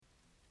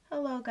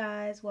Hello,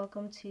 guys.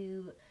 Welcome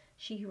to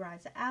She Who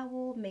Rides the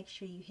Owl. Make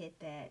sure you hit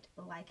that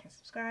like and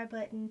subscribe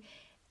button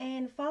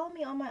and follow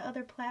me on my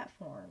other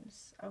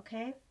platforms,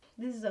 okay?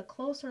 This is a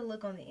closer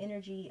look on the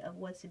energy of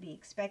what's to be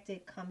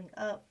expected coming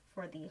up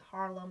for the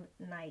Harlem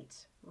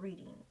Nights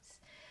readings,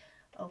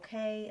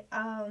 okay?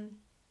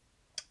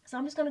 So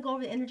I'm just going to go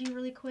over the energy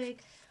really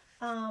quick.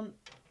 Um,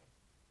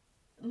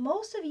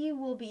 Most of you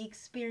will be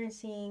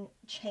experiencing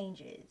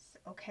changes,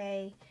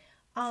 okay?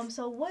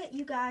 So what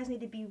you guys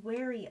need to be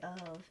wary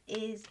of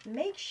is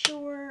make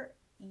sure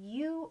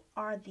you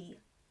are the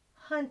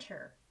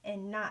hunter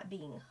and not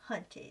being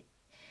hunted.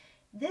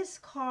 This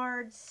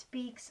card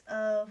speaks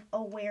of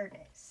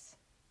awareness,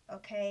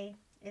 okay?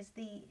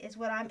 Is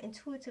what I'm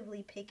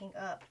intuitively picking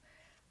up.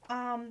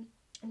 Um,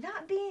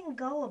 Not being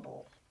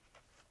gullible,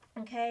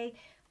 okay?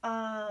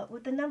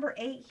 With the number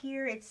 8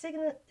 here, it's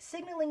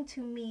signaling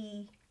to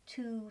me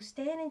to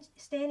stand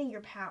in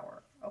your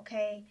power,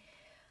 okay?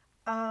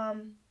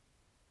 Um,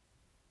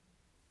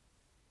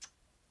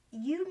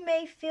 you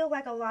may feel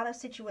like a lot of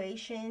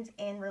situations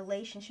and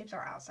relationships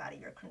are outside of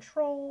your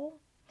control,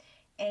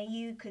 and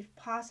you could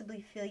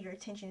possibly feel your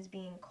attention is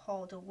being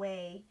called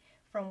away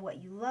from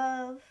what you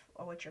love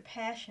or what you're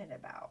passionate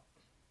about.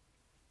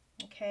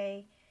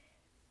 Okay.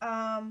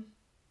 Um,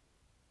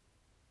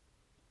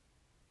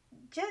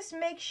 just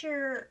make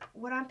sure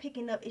what I'm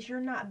picking up is you're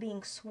not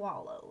being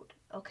swallowed.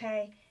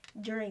 Okay.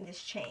 During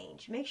this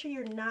change, make sure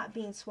you're not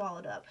being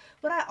swallowed up.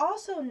 But I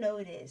also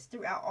noticed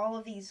throughout all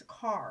of these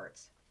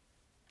cards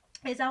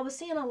is I was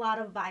seeing a lot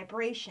of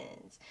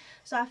vibrations.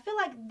 So I feel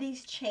like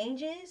these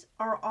changes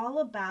are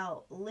all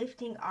about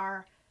lifting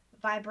our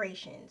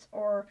vibrations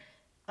or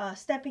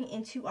stepping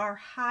into our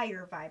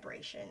higher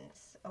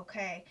vibrations,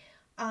 okay?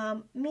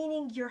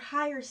 Meaning your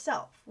higher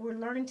self. We're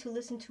learning to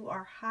listen to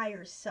our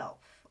higher self,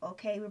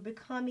 okay? We're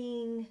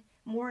becoming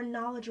more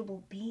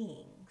knowledgeable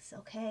beings,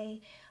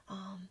 okay?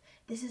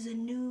 This is a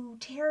new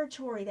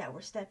territory that we're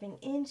stepping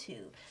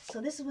into.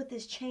 So this is what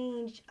this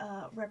change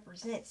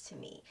represents to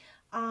me.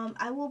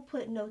 I will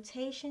put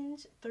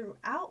notations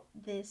throughout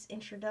this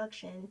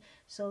introduction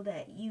so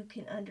that you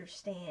can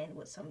understand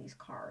what some of these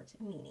cards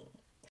meaning.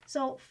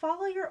 So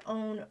follow your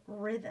own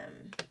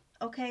rhythm.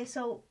 Okay,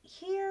 so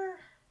here,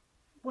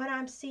 what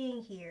I'm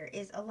seeing here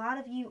is a lot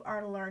of you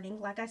are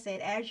learning, like I said,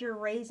 as you're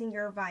raising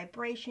your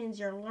vibrations,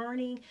 you're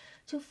learning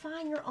to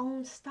find your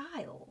own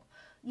style.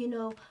 You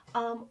know,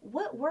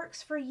 what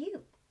works for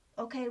you?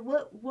 Okay,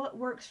 what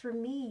works for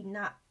me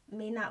not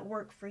may not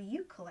work for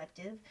you,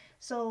 collective.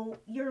 So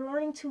you're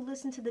learning to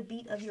listen to the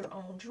beat of your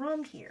own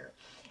drum here.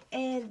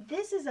 And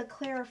this is a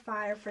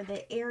clarifier for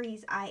the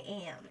Aries I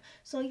am.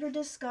 So you're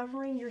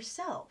discovering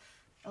yourself.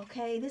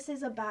 Okay, this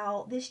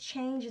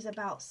change is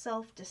about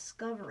self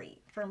discovery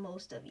for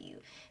most of you.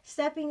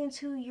 Stepping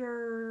into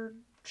your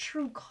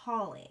true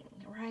calling,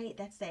 right?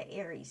 That's that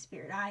Aries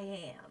spirit.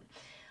 I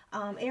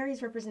am.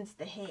 Aries represents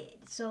the head.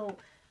 So,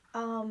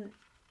 um,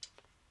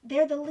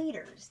 they're the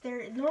leaders.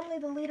 They're normally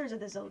the leaders of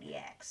the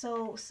zodiac.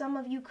 So some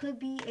of you could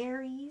be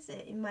Aries.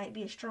 It might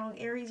be a strong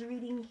Aries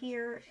reading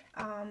here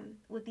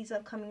with these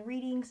upcoming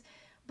readings.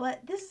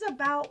 But this is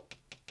about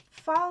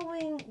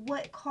following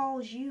what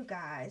calls you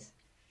guys,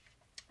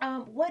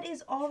 what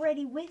is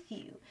already with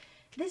you.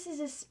 This is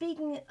just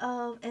speaking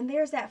of, and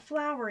there's that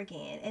flower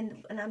again,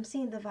 and I'm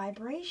seeing the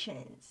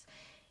vibrations.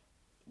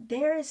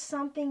 There is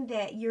something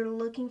that you're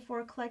looking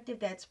for, collective,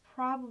 that's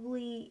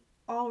probably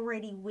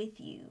already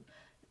with you.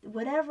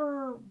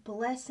 Whatever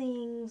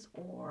blessings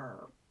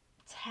or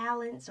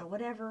talents or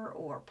whatever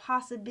or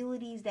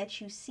possibilities that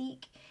you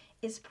seek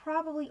is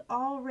probably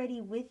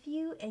already with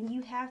you, and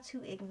you have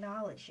to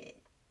acknowledge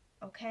it.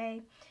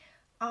 Okay.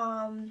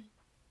 um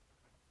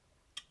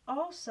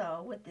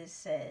Also, what this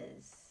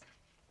says,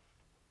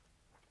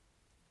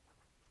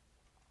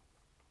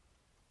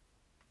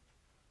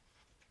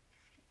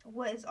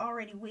 what is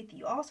already with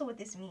you, also what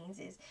this means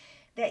is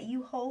that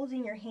you hold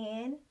in your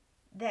hand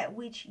that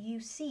which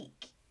you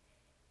seek.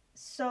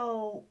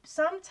 So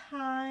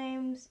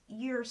sometimes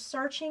you're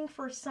searching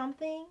for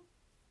something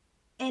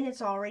and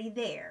it's already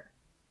there.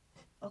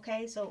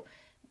 Okay, so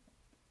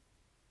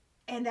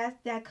and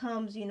that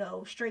comes,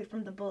 straight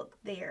from the book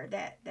there,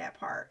 that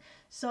part.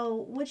 So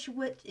what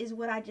is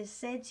what I just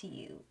said to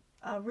you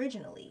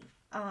originally.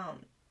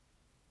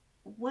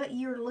 What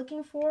you're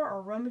looking for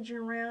or rummaging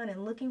around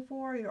and looking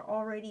for, is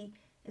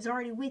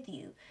already with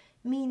you,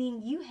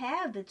 meaning you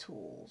have the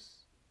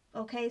tools.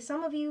 Okay,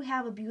 some of you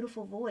have a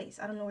beautiful voice.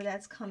 I don't know where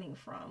that's coming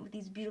from with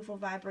these beautiful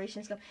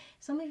vibrations.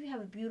 Some of you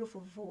have a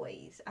beautiful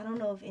voice. I don't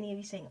know if any of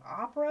you sing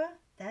opera.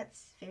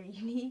 That's very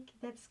unique.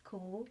 That's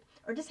cool.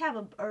 Or just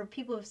or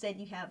people have said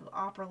you have an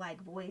opera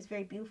like voice,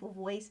 very beautiful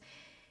voice.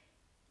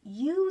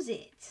 Use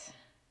it.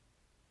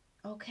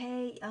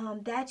 Okay,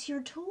 that's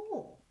your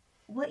tool.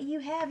 What you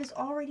have is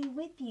already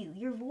with you.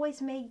 Your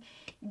voice may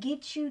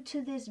get you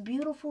to this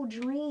beautiful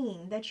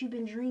dream that you've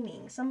been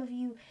dreaming. Some of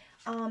you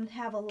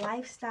have a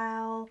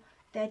lifestyle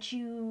that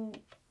you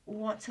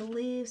want to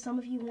live. Some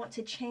of you want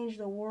to change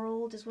the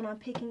world, is what I'm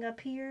picking up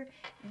here.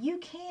 You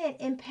can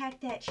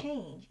impact that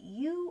change.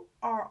 You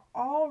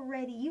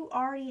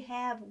already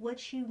have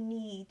what you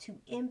need to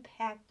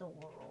impact the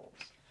world.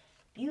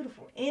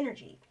 Beautiful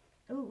energy.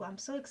 Ooh, I'm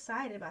so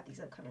excited about these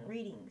upcoming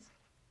readings.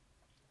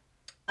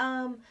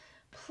 Um,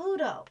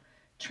 Pluto,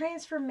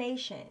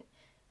 transformation.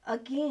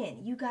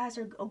 Again, you guys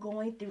are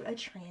going through a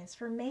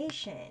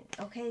transformation.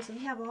 Okay, so you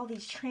have all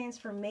these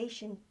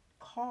transformation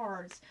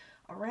cards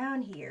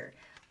around here.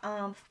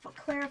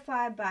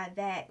 Clarified by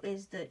that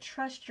is the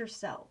trust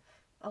yourself.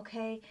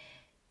 Okay,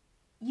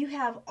 you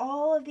have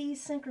all of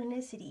these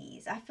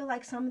synchronicities. I feel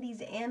like some of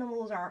these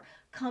animals are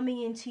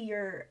coming into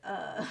your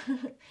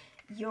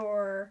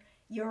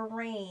your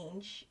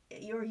range,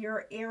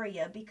 your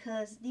area,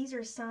 because these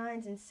are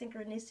signs and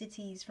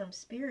synchronicities from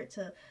spirit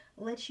to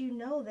let you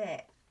know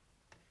that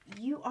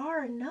you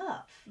are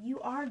enough.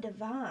 You are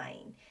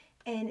divine.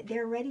 And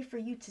they're ready for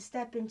you to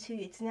step into,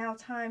 it's now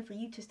time for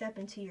you to step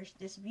into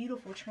this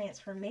beautiful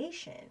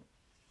transformation.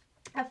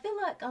 I feel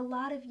like a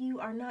lot of you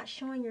are not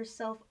showing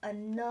yourself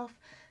enough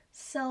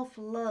self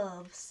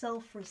love,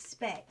 self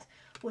respect,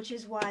 which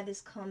is why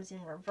this comes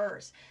in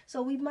reverse.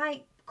 So we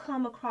might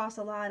come across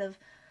a lot of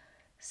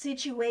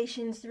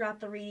situations throughout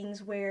the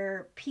readings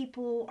where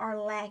people are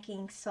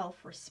lacking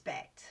self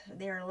respect,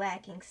 they're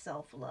lacking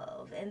self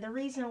love. And the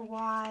reason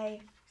why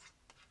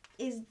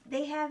is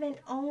they haven't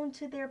owned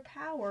to their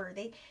power.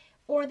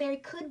 Or they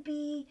could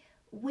be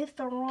with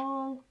the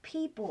wrong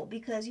people,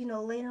 because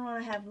later on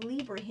I have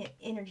Libra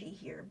energy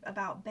here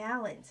about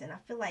balance, and I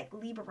feel like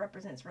Libra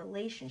represents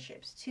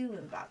relationships too, and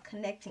about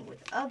connecting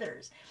with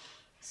others.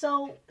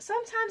 So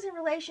sometimes in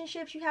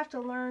relationships you have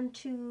to learn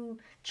to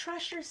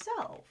trust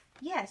yourself.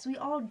 Yes, we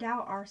all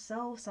doubt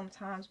ourselves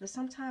sometimes, but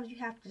sometimes you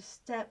have to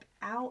step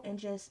out and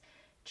just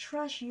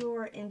trust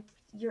your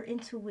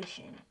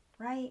intuition,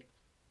 right?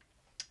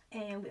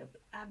 And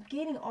I'm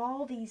getting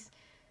all these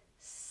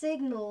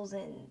signals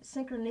and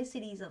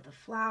synchronicities of the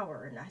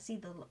flower, and I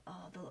see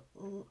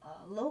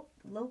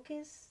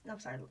locust. I'm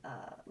sorry,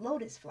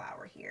 lotus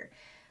flower here.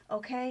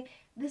 Okay,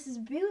 this is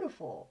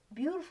beautiful,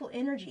 beautiful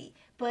energy.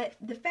 But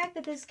the fact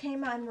that this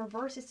came out in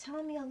reverse is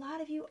telling me a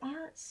lot of you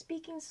aren't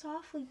speaking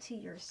softly to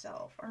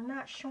yourself, are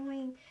not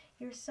showing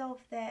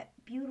yourself that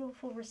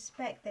beautiful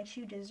respect that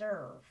you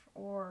deserve,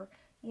 or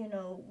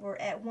we're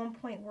at one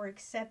point we're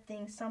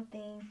accepting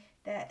something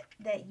that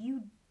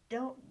you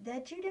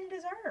didn't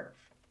deserve.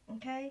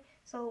 Okay,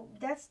 so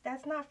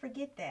that's not,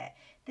 forget that.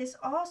 This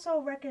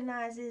also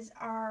recognizes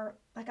our,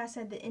 like I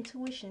said, the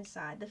intuition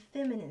side, the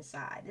feminine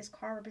side. This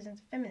card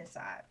represents the feminine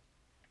side,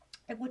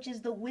 which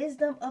is the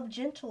wisdom of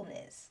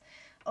gentleness.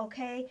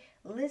 Okay,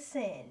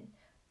 listen,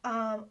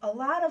 a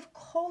lot of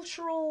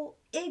cultural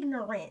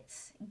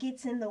ignorance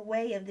gets in the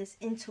way of this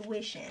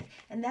intuition,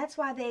 and that's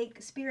why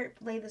spirit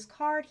play this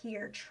card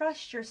here.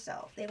 Trust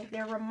yourself.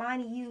 They're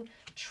reminding you,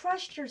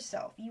 trust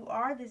yourself. You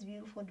are this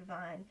beautiful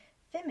divine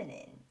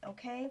feminine.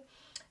 Okay,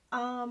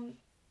 um,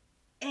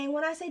 and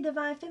when I say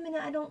divine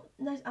feminine,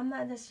 I'm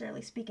not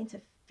necessarily speaking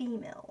to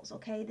females,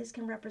 okay? This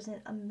can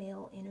represent a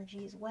male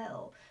energy as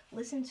well.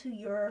 Listen to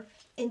your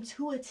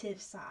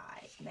intuitive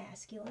side,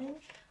 masculine.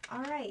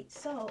 All right,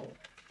 so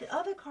the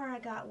other card I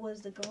got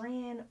was the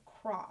Grand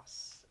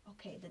Cross.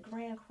 Okay, the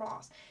Grand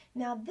Cross.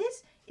 Now,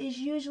 this is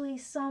usually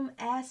some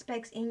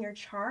aspects in your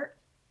chart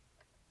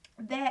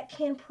that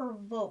can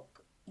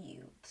provoke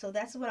you. So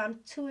that's what I'm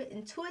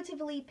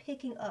intuitively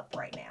picking up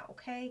right now,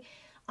 okay?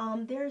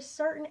 There's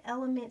certain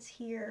elements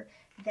here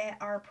that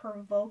are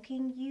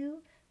provoking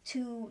you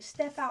to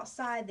step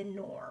outside the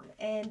norm.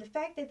 And the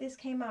fact that this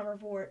came out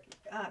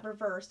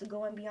reversed,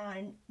 going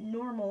beyond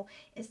normal,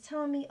 is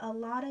telling me a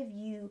lot of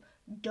you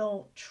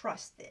don't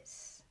trust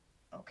this,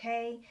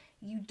 okay?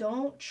 You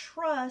don't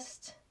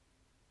trust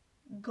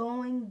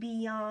going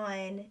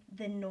beyond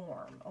the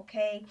norm,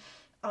 okay?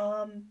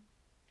 Um,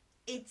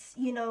 it's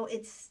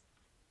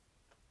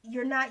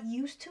you're not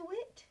used to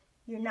it.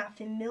 You're not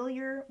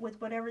familiar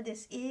with whatever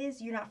this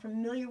is. You're not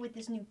familiar with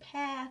this new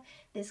path.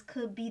 This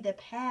could be the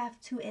path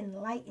to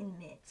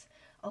enlightenment.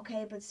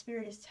 Okay, but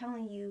Spirit is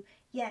telling you,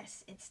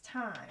 yes, it's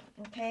time.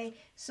 Okay,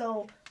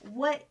 so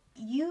what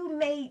you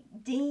may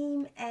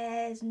deem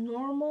as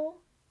normal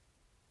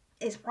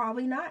is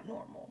probably not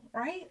normal,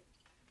 right?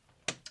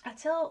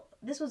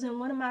 This was in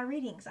one of my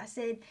readings. I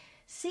said,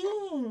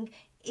 seeing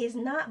is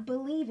not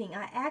believing.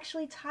 I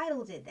actually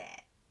titled it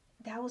that.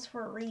 That was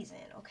for a reason,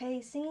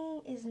 okay?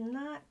 Seeing is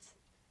not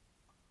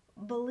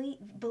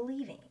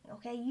believing,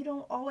 okay? You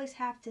don't always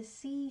have to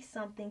see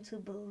something to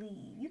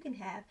believe. You can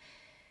have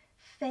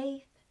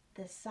faith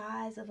the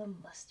size of a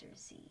mustard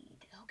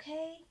seed,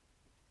 okay?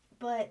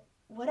 But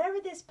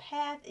whatever this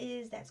path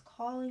is that's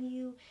calling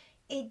you,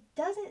 it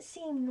doesn't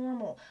seem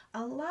normal.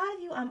 A lot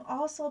of you, I'm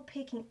also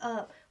picking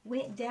up,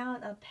 went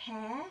down a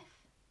path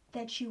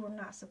that you were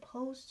not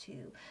supposed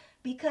to,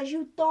 because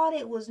you thought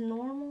it was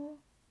normal,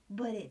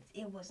 but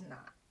it was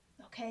not.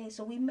 Okay,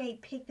 so we may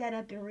pick that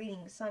up in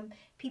reading. Some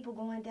people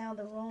going down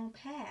the wrong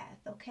path.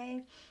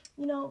 Okay,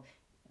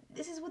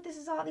 this is what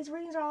these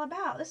readings are all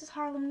about. This is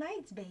Harlem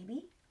Nights,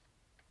 baby.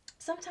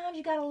 sometimes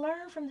you got to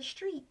learn from the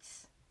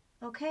streets,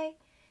 okay?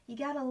 You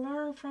got to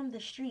learn from the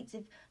streets.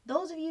 If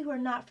those of you who are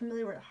not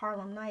familiar with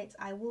Harlem Nights,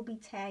 I will be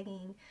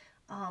tagging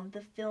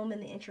the film in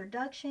the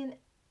introduction,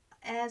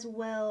 as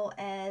well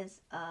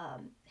as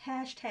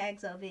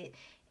hashtags of it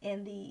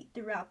in the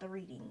throughout the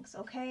readings,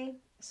 okay?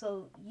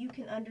 So you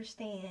can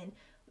understand,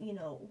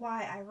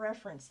 why I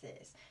reference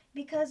this,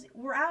 because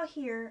we're out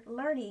here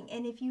learning.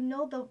 And if you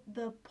know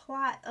the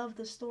plot of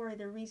the story,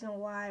 the reason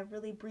why,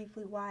 really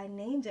briefly, why I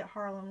named it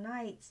Harlem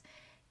Nights,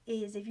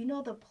 is if you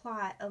know the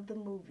plot of the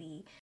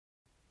movie,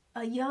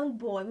 a young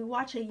boy, we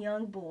watch a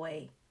young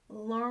boy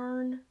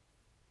learn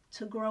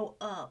to grow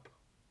up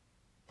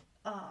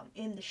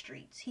in the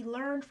streets. He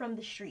learned from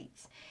the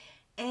streets,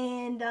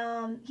 and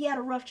he had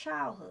a rough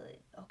childhood.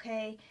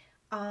 Okay,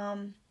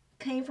 um,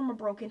 came from a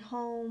broken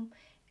home,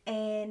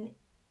 and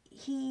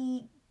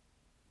he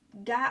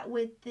got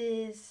with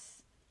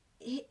this.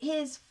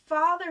 His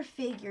father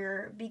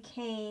figure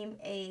became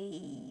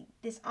a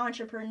this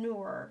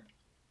entrepreneur,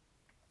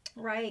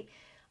 right?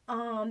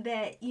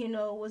 That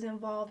was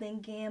involved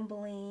in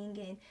gambling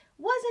and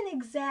wasn't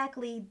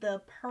exactly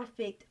the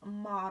perfect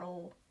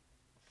model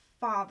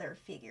father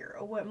figure,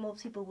 or what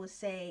most people would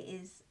say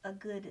is a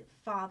good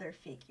father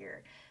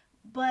figure.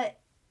 But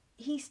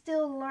he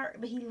still learned,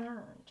 but he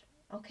learned,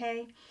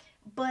 okay?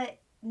 But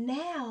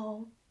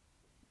now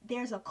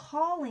there's a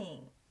calling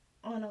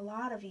on a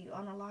lot of you,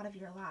 on a lot of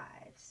your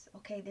lives,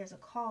 okay? There's a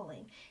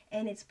calling,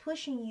 and it's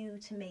pushing you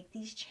to make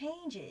these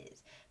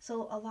changes.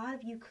 So a lot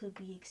of you could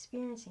be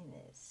experiencing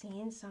this,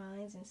 seeing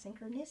signs and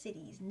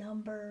synchronicities,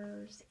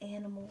 numbers,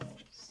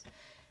 animals,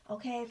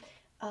 okay?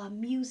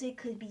 Music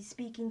could be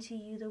speaking to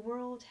you. The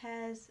world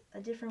has a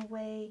different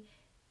way,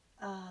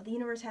 the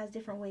universe has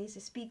different ways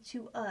to speak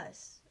to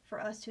us, for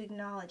us to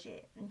acknowledge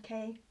it,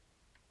 okay?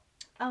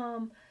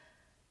 Um,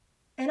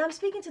 and I'm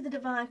speaking to the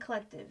divine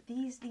collective.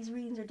 These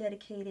readings are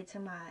dedicated to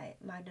my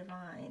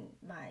divine,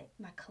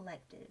 my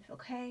collective,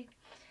 okay?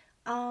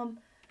 Um,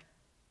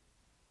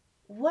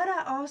 what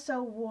I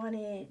also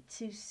wanted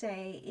to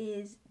say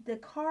is the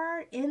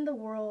card in the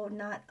world,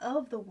 not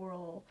of the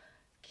world,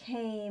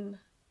 came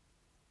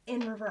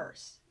in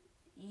reverse.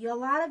 A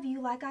lot of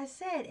you, like I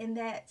said, in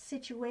that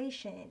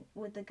situation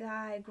with the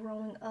guy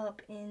growing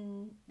up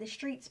in the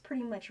streets,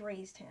 pretty much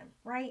raised him,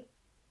 right?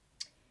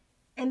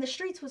 And the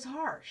streets was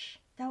harsh.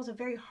 That was a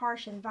very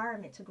harsh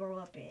environment to grow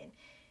up in.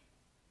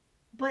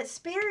 But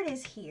Spirit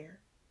is here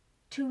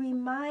to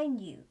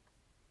remind you,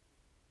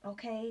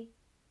 okay?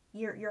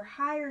 Your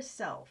higher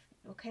self,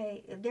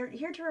 okay? They're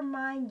here to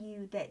remind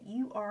you that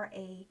you are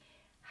a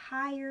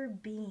higher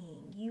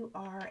being. You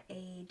are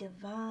a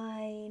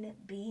divine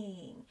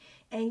being.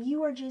 And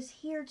you are just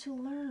here to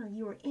learn.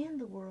 You are in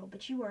the world,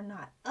 but you are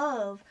not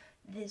of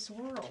this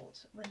world.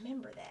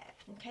 Remember that,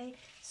 okay?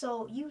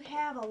 So you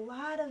have a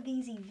lot of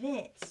these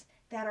events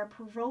that are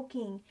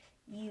provoking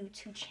you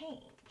to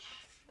change,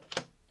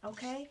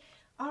 okay?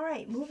 All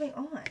right, moving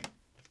on.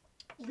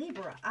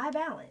 Libra, I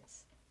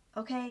balance,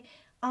 okay?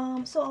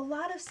 So a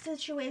lot of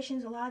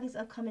situations, a lot of these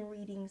upcoming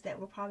readings that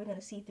we're probably going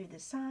to see through the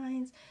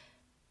signs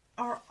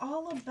are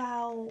all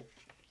about,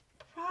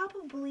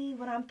 probably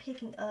what I'm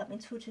picking up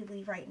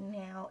intuitively right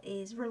now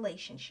is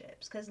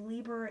relationships, because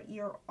Libra,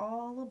 you're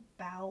all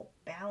about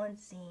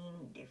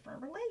balancing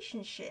different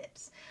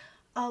relationships.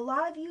 A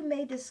lot of you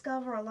may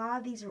discover a lot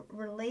of these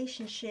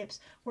relationships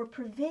were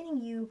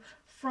preventing you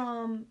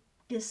from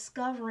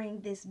discovering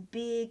this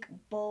big,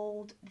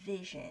 bold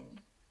vision,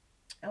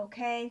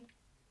 okay?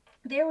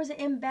 There was an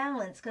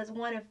imbalance because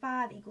 1 and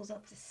 5 equals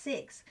up to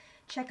 6.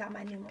 Check out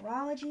my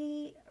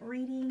numerology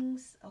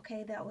readings.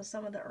 Okay, that was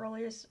some of the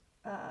earliest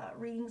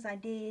readings I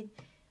did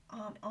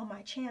on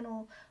my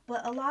channel.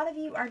 But a lot of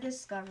you are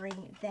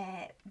discovering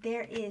that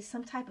there is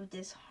some type of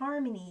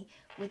disharmony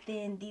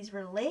within these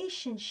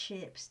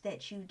relationships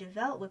that you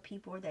develop with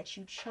people, or that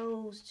you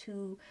chose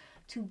to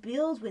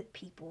build with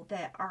people,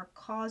 that are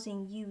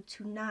causing you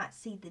to not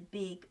see the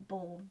big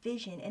bold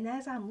vision. And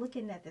as I'm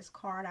looking at this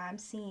card, I'm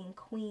seeing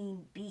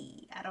Queen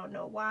Bee. I don't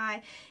know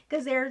why,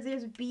 because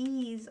there's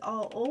bees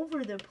all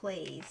over the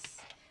place.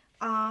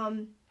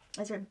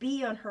 There's a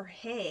bee on her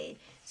head.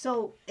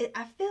 So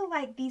I feel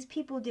like these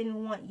people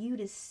didn't want you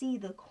to see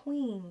the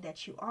queen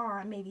that you are.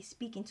 I may be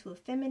speaking to a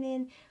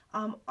feminine.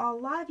 A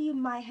lot of you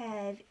might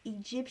have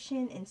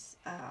Egyptian and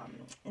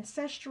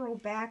ancestral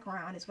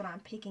background is what I'm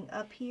picking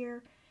up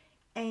here.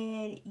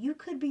 And you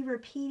could be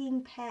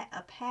repeating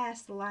a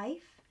past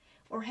life,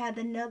 or had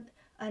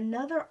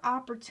another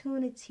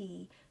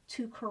opportunity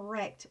to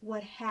correct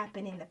what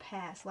happened in the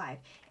past life,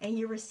 and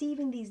you're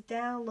receiving these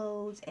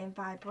downloads and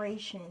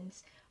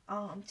vibrations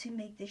to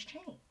make this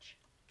change.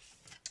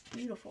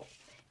 Beautiful.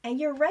 And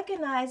you're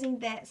recognizing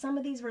that some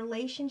of these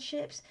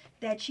relationships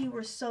that you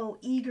were so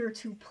eager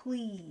to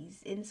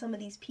please, and some of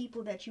these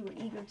people that you were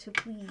eager to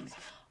please,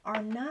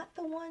 are not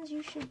the ones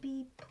you should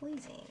be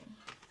pleasing.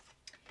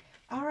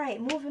 All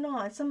right, moving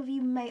on. Some of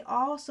you may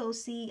also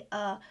see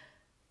a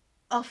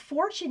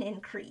fortune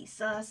increase.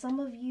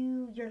 Some of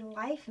you, your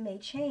life may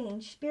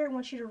change. Spirit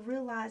wants you to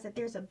realize that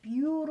there's a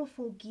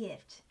beautiful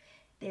gift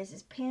There's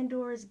this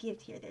Pandora's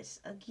gift here. There's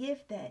a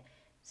gift that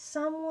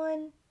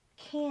someone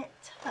can't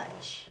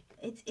touch.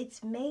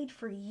 It's made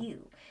for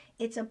you.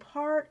 It's a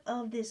part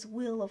of this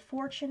wheel of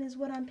fortune is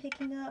what I'm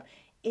picking up.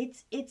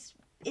 It's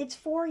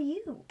for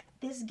you.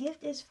 This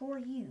gift is for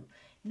you.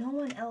 No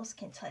one else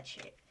can touch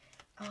it.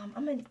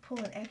 I'm going to pull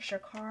an extra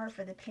card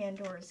for the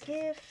Pandora's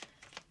gift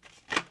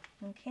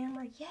on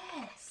camera.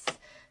 Yes.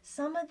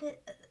 Some of the,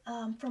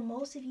 for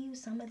most of you,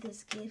 some of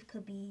this gift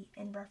could be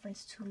in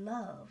reference to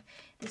love.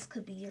 This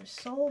could be your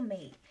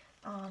soulmate.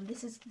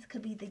 This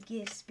could be the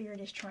gift Spirit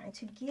is trying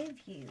to give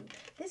you.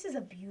 This is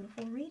a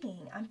beautiful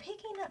reading. I'm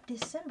picking up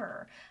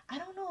December. I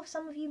don't know if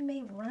some of you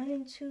may run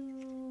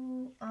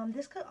into,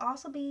 this could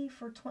also be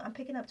for, I'm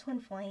picking up Twin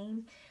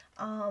Flame.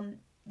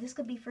 This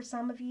could be for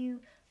some of you,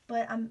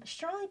 but I'm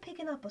strongly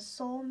picking up a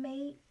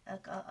soulmate.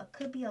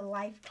 Could be a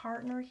life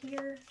partner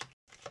here.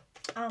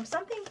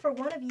 Something for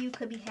one of you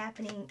could be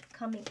happening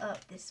coming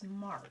up this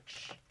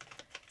March.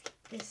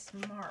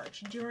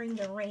 During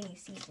the rainy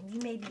season. You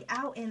may be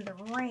out in the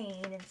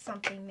rain and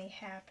something may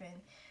happen.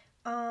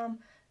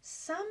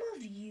 Some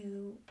of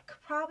you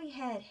probably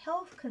had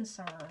health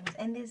concerns,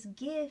 and this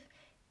gift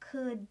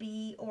could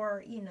be,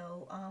 or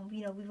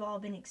we've all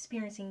been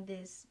experiencing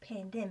this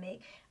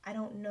pandemic. I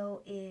don't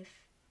know if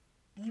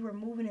you were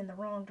moving in the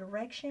wrong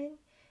direction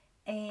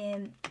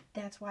and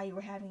that's why you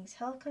were having these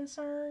health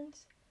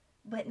concerns.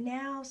 But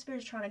now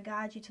Spirit's trying to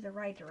guide you to the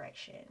right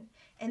direction.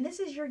 And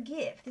this is your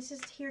gift. This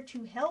is here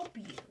to help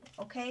you,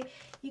 okay?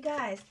 You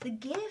guys, the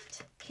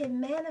gift can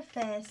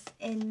manifest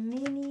in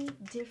many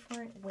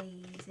different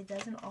ways. It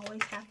doesn't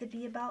always have to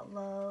be about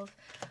love.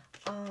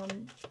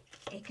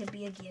 It could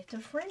be a gift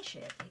of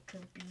friendship. It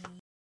could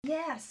be,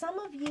 yeah, some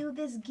of you,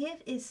 this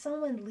gift is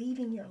someone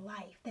leaving your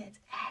life. That's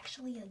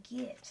actually a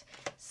gift.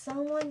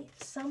 Some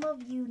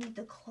of you need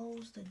to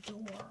close the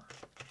door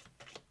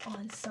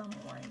on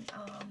someone.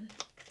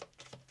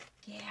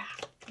 Yeah,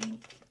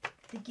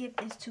 the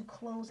gift is to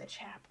close a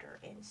chapter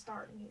and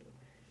start new.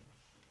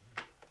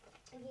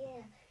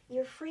 Yeah,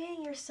 you're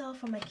freeing yourself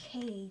from a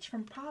cage,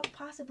 from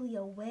possibly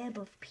a web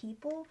of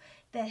people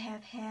that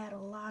have had a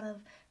lot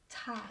of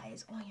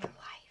ties on your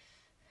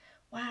life.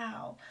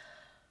 Wow.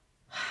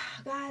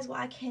 Guys,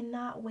 well, I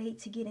cannot wait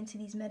to get into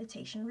these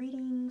meditation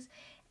readings.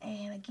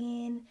 And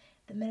again,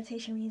 the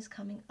meditation readings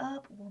coming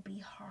up will be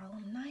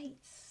Harlem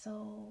Nights.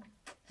 So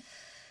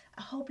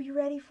I hope you're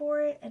ready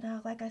for it. And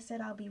like I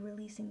said, I'll be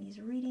releasing these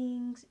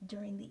readings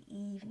during the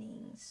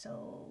evening.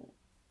 So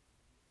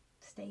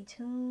stay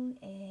tuned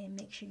and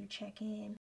make sure you check in.